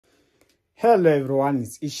Hello everyone,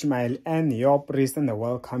 it's Ishmael and your priest, and I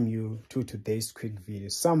welcome you to today's quick video.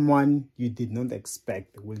 Someone you did not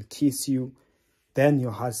expect will kiss you than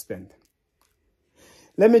your husband.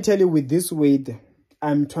 Let me tell you, with this word,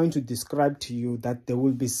 I'm trying to describe to you that there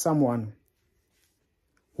will be someone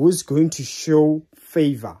who's going to show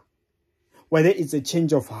favor. Whether it's a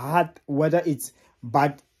change of heart, whether it's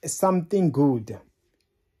but something good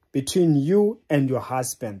between you and your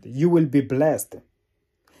husband. You will be blessed.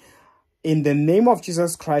 In the name of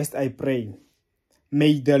Jesus Christ, I pray.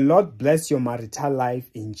 May the Lord bless your marital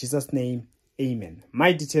life in Jesus' name. Amen.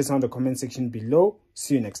 My details are on the comment section below.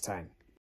 See you next time.